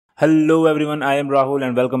Hello everyone, I am Rahul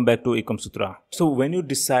and welcome back to EcomSutra. So when you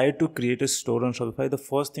decide to create a store on Shopify, the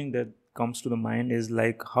first thing that comes to the mind is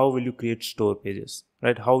like how will you create store pages,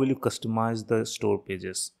 right? How will you customize the store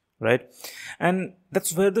pages, right? And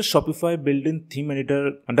that's where the Shopify built-in theme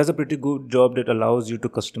editor does a pretty good job that allows you to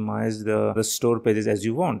customize the store pages as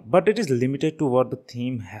you want. But it is limited to what the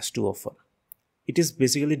theme has to offer. It is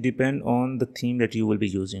basically depend on the theme that you will be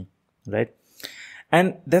using, right?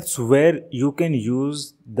 And that's where you can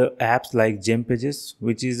use the apps like GemPages,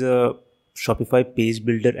 which is a Shopify page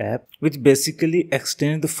builder app, which basically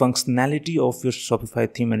extends the functionality of your Shopify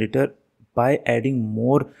theme editor by adding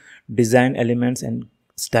more design elements and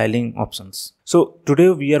styling options. So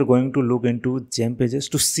today we are going to look into GemPages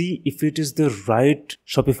to see if it is the right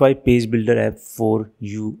Shopify page builder app for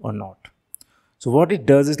you or not. So what it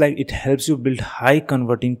does is like it helps you build high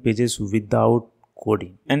converting pages without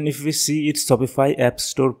coding. And if we see its Shopify app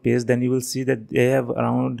store page, then you will see that they have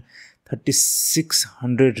around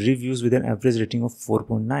 3600 reviews with an average rating of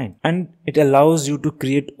 4.9, and it allows you to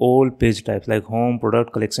create all page types like home,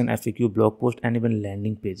 product, collection, FAQ, blog post, and even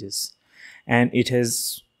landing pages. And it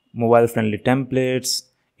has mobile friendly templates.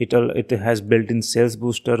 It has built-in sales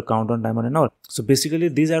booster, countdown timer, and all. So basically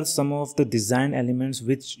these are some of the design elements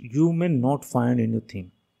which you may not find in your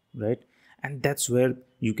theme, right? And that's where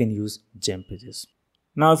you can use GemPages.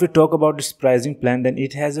 Now if we talk about its pricing plan, then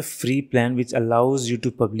it has a free plan which allows you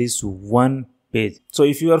to publish one page. So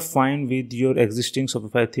if you are fine with your existing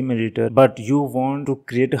Shopify theme editor but you want to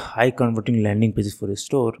create a high converting landing pages for a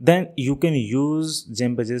store, then you can use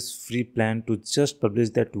GemPages free plan to just publish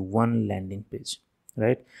that one landing page,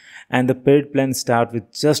 right? And the paid plan start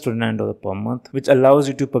with just $29 per month, which allows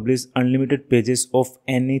you to publish unlimited pages of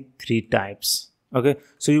any 3 types. Okay,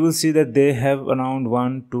 so you will see that they have around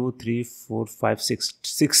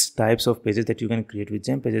 6 types of pages that you can create with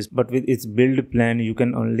GemPages, but with its build plan you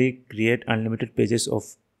can only create unlimited pages of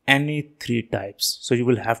any 3 types. So you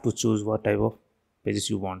will have to choose what type of pages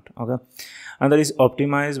you want. Okay, another is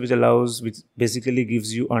optimize, which basically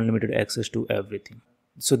gives you unlimited access to everything.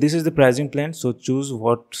 So this is the pricing plan, so choose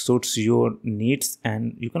what suits your needs,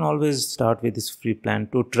 and you can always start with this free plan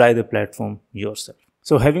to try the platform yourself.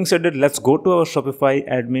 So having said that, let's go to our Shopify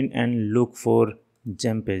admin and look for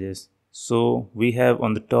GemPages. So we have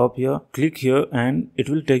on the top here, click here and it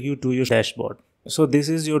will take you to your dashboard. So this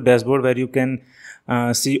is your dashboard where you can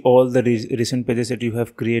see all the recent pages that you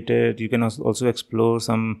have created. You can also explore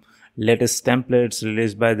some latest templates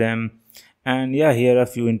released by them. And yeah, here are a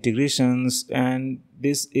few integrations, and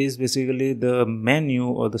this is basically the menu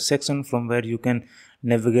or the section from where you can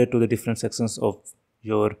navigate to the different sections of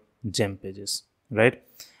your GemPages, right?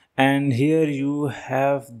 And here you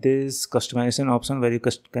have this customization option where you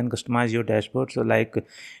can customize your dashboard. So like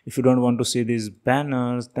if you don't want to see these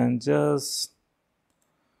banners, then just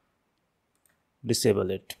disable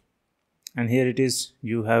it, and here it is,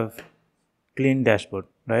 you have clean dashboard,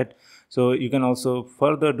 right? So you can also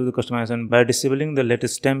further do the customization by disabling the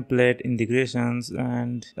latest template integrations,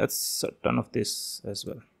 and that's a ton of this as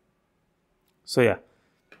well. So yeah,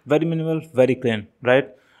 very minimal, very clean, right?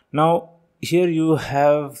 Now here you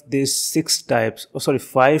have these 5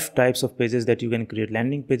 types of pages that you can create: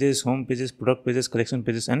 landing pages, home pages, product pages, collection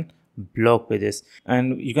pages, and blog pages.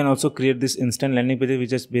 And you can also create this instant landing page,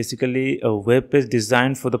 which is basically a web page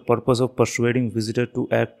designed for the purpose of persuading visitor to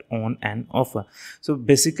act on an offer. So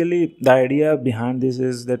basically the idea behind this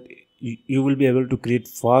is that you will be able to create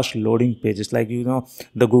fast loading pages, like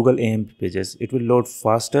the Google AMP pages. It will load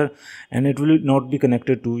faster and it will not be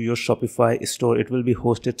connected to your Shopify store. It will be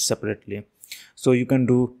hosted separately, so you can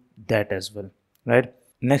do that as well, right?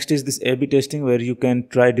 Next is this A/B testing, where you can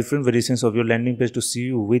try different variations of your landing page to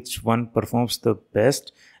see which one performs the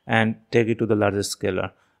best and take it to the largest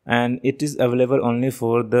scaler. And it is available only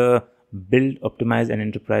for the build, optimize, and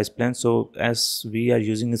enterprise plan. So as we are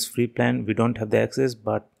using this free plan, we don't have the access,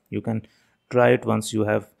 but you can try it once you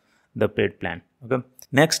have the paid plan. Okay,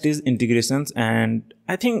 next is integrations, and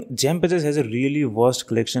I think GemPages has a really vast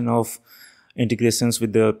collection of integrations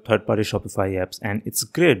with the third-party Shopify apps, and it's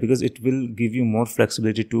great because it will give you more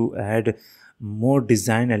flexibility to add more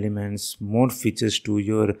design elements, more features to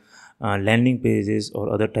your landing pages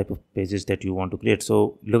or other type of pages that you want to create.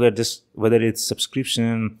 So look at this, whether it's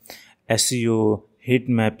subscription, SEO, heat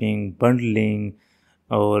mapping, bundling,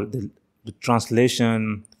 or the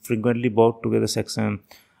translation, frequently bought together section,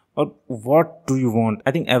 or what do you want.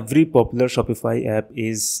 I think every popular Shopify app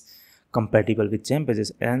is compatible with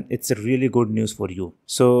GemPages, and it's a really good news for you.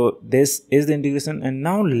 So this is the integration, and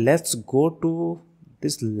now let's go to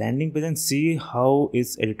this landing page and see how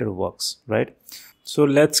its editor works, right? So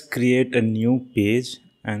let's create a new page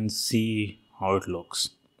and see how it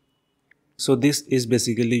looks. So this is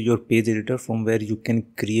basically your page editor from where you can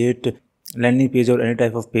create landing page or any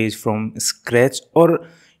type of page from scratch or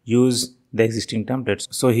use the existing templates.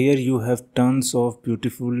 So here you have tons of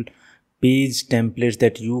beautiful page templates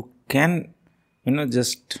that you can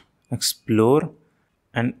just explore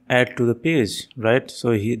and add to the page, right?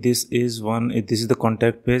 So here this is the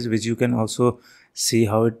contact page, which you can also see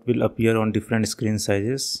how it will appear on different screen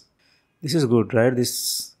sizes. This is good, right?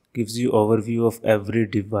 This gives you overview of every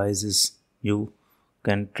devices you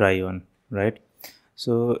can try on, right?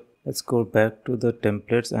 So let's go back to the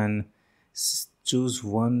templates and choose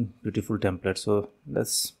one beautiful template. So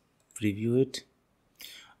let's preview it.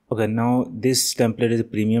 Okay, now this template is a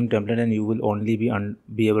premium template and you will only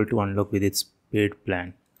be able to unlock with its paid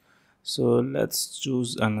plan. So let's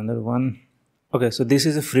choose another one. Okay, so this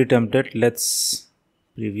is a free template. Let's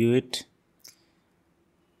preview it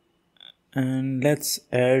and let's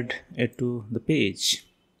add it to the page.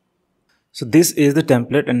 So this is the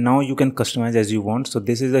template and now you can customize as you want. So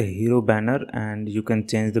this is a hero banner and you can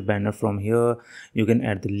change the banner from here. You can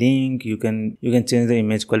add the link, you can change the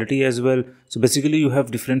image quality as well. So basically you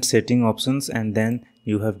have different setting options and then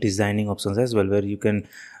you have designing options as well, where you can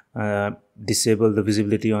disable the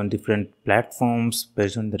visibility on different platforms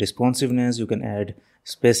based on the responsiveness. You can add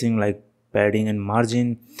spacing like padding and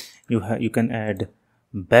margin. You can add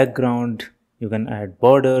background, you can add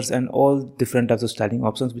borders and all different types of styling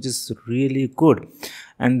options, which is really good.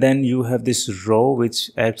 And then you have this row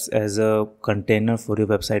which acts as a container for your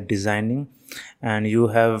website designing, and you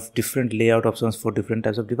have different layout options for different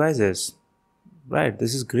types of devices, right?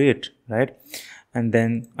 This is great, right? And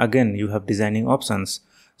then again you have designing options.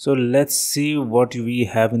 So let's see what we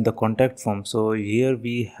have in the contact form. So here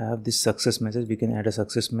we have this success message. We can add a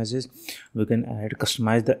success message. We can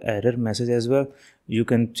customize the error message as well. You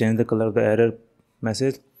can change the color of the error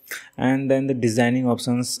message. And then the designing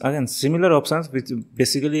options, again similar options, which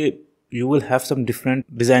basically you will have some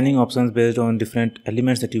different designing options based on different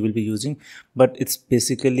elements that you will be using, but it's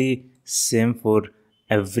basically same for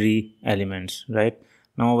every element, right?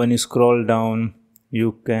 Now when you scroll down,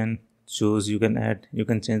 you can choose, you can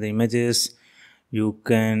change the images, you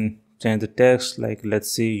can change the text. Like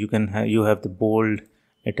let's see, you have the bold,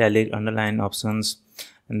 italic, underline options,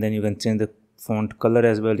 and then you can change the font color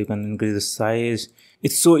as well. You can increase the size.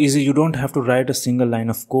 It's so easy. You don't have to write a single line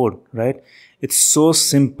of code, right? It's so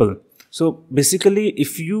simple. So basically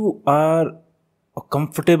if you are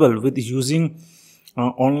comfortable with using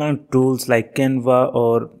online tools like Canva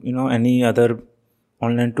or any other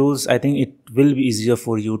online tools, I think it will be easier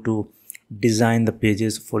for you to design the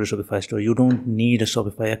pages for your Shopify store. You don't need a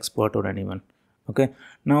Shopify expert or anyone. Okay,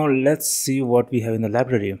 now let's see what we have in the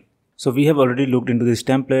library. So we have already looked into these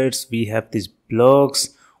templates. We have these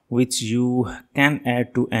blogs which you can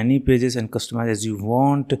add to any pages and customize as you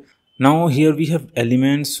want. Now here we have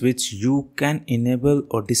elements which you can enable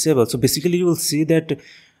or disable. So basically you will see that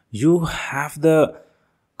you have the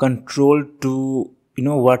control to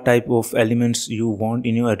what type of elements you want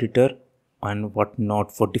in your editor and what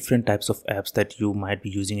not for different types of apps that you might be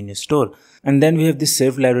using in your store. And then we have this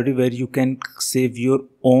save library where you can save your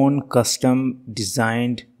own custom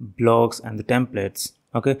designed blogs and the templates.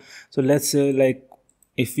 Okay, so let's say like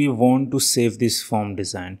if we want to save this form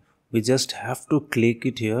design, we just have to click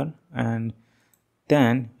it here, and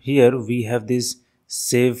then here we have this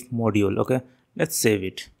save module. Okay, let's save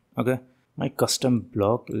it. Okay, my custom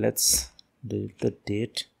blog, let's delete the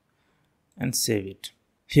date and save it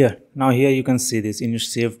here. Now here you can see this in your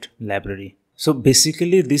saved library. So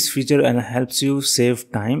basically this feature helps you save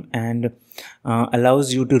time and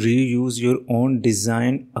allows you to reuse your own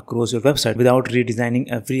design across your website without redesigning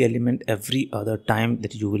every element every other time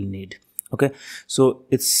that you will need. Okay, so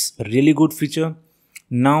it's a really good feature.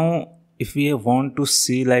 Now if we want to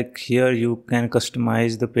see, like here you can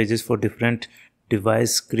customize the pages for different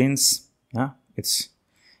device screens. Yeah, it's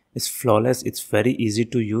flawless. It's very easy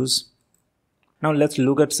to use. Now let's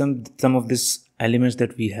look at some of these elements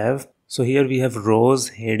that we have. So here we have rows,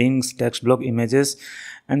 headings, text block, images,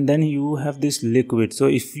 and then you have this liquid. So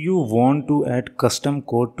if you want to add custom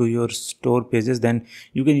code to your store pages, then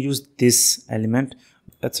you can use this element.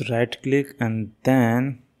 Let's right click and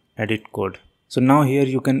then edit code. So now here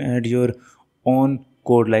you can add your own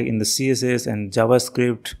code like in the CSS and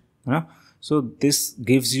JavaScript. So this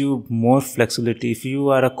gives you more flexibility. If you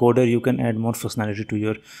are a coder, you can add more functionality to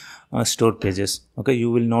your store pages. Okay, you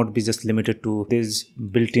will not be just limited to these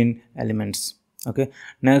built-in elements. Okay,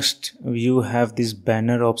 next you have these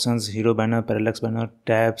banner options: hero banner, parallax banner,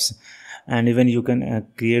 tabs, and even you can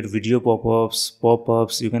create video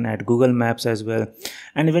pop-ups, you can add Google Maps as well,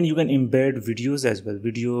 and even you can embed videos as well,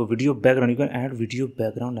 video background. You can add video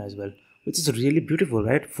background as well, which is really beautiful,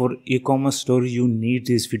 right? For e-commerce store, you need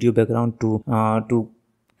this video background to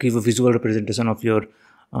give a visual representation of your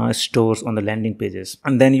stores on the landing pages.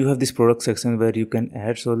 And then you have this product section where you can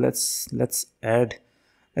add. So let's add.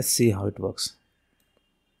 Let's see how it works.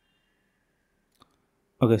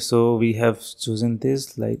 Okay, so we have chosen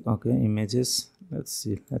this, like, okay, images. Let's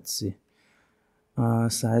see.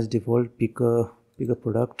 Size default, pick a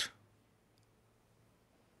product.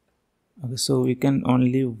 Okay, so we can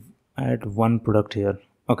only add one product here.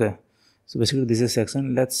 Okay, so basically this is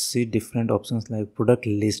section. Let's see different options like product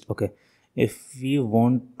list. Okay, if we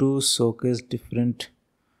want to showcase different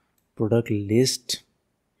product list,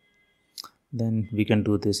 then we can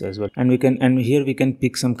do this as well. And here we can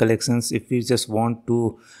pick some collections if we just want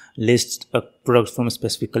to list a product from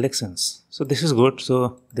specific collections. So this is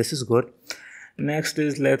good. Next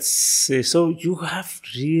is, let's say, so you have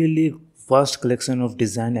really vast collection of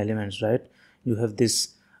design elements, right? You have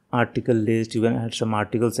this article list. You can add some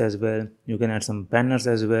articles as well. You can add some banners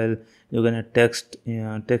as well. You can add text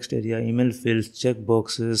area, email fields, check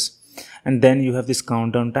boxes. And then you have this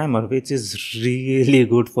countdown timer, which is really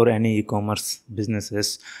good for any e-commerce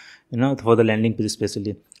businesses, for the landing page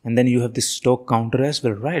especially. And then you have this stock counter as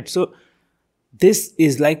well, right? So this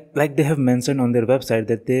is like they have mentioned on their website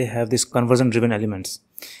that they have this conversion driven elements,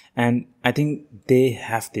 and I think they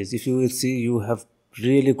have this. If you will see, you have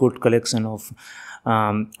really good collection of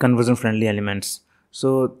conversion friendly elements.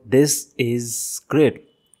 So this is great.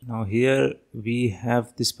 Now here we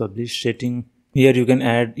have this publish setting. Here you can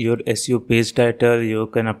add your SEO page title, you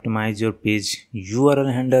can optimize your page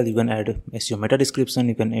URL handle, you can add SEO meta description,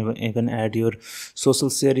 you can even add your social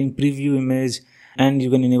sharing preview image, and you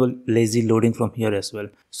can enable lazy loading from here as well.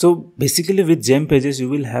 So basically with GemPages, you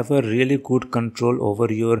will have a really good control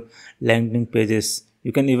over your landing pages.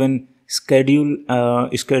 You can even schedule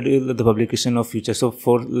the publication of features. So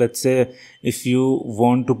for, let's say, if you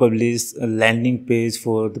want to publish a landing page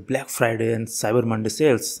for the Black Friday and Cyber Monday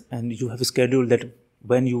sales, and you have scheduled that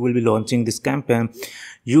when you will be launching this campaign,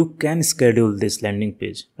 you can schedule this landing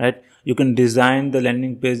page, right? You can design the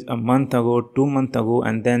landing page a month ago, 2 months ago,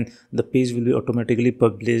 and then the page will be automatically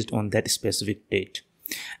published on that specific date.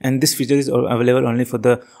 And this feature is available only for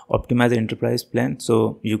the optimized enterprise plan,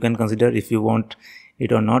 so you can consider if you want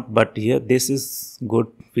it or not. But here, this is good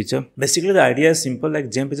feature. Basically the idea is simple, like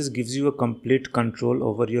GemPages gives you a complete control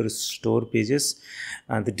over your store pages,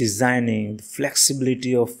 and the designing, the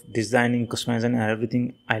flexibility of designing, customizing and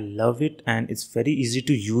everything. I love it, and it's very easy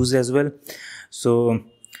to use as well. So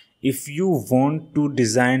if you want to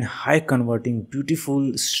design high converting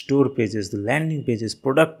beautiful store pages, the landing pages,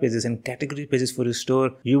 product pages and category pages for your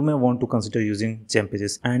store, you may want to consider using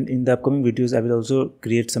GemPages. And in the upcoming videos, I will also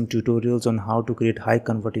create some tutorials on how to create high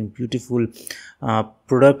converting beautiful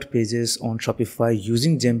product pages on Shopify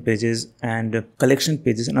using GemPages, and collection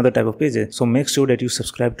pages and other type of pages. So make sure that you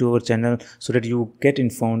subscribe to our channel so that you get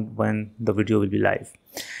informed when the video will be live.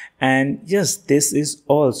 And yes, this is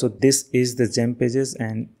all. So this is the GemPages,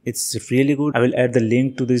 and it's really good. I will add the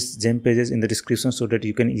link to this GemPages in the description so that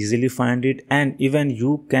you can easily find it, and even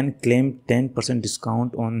you can claim 10%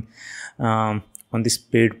 discount on these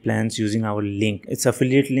paid plans using our link. It's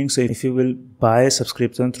affiliate link, so if you will buy a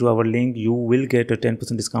subscription through our link, you will get a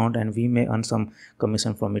 10% discount, and we may earn some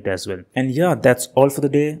commission from it as well. And yeah, that's all for the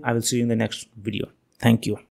day. I will see you in the next video. Thank you.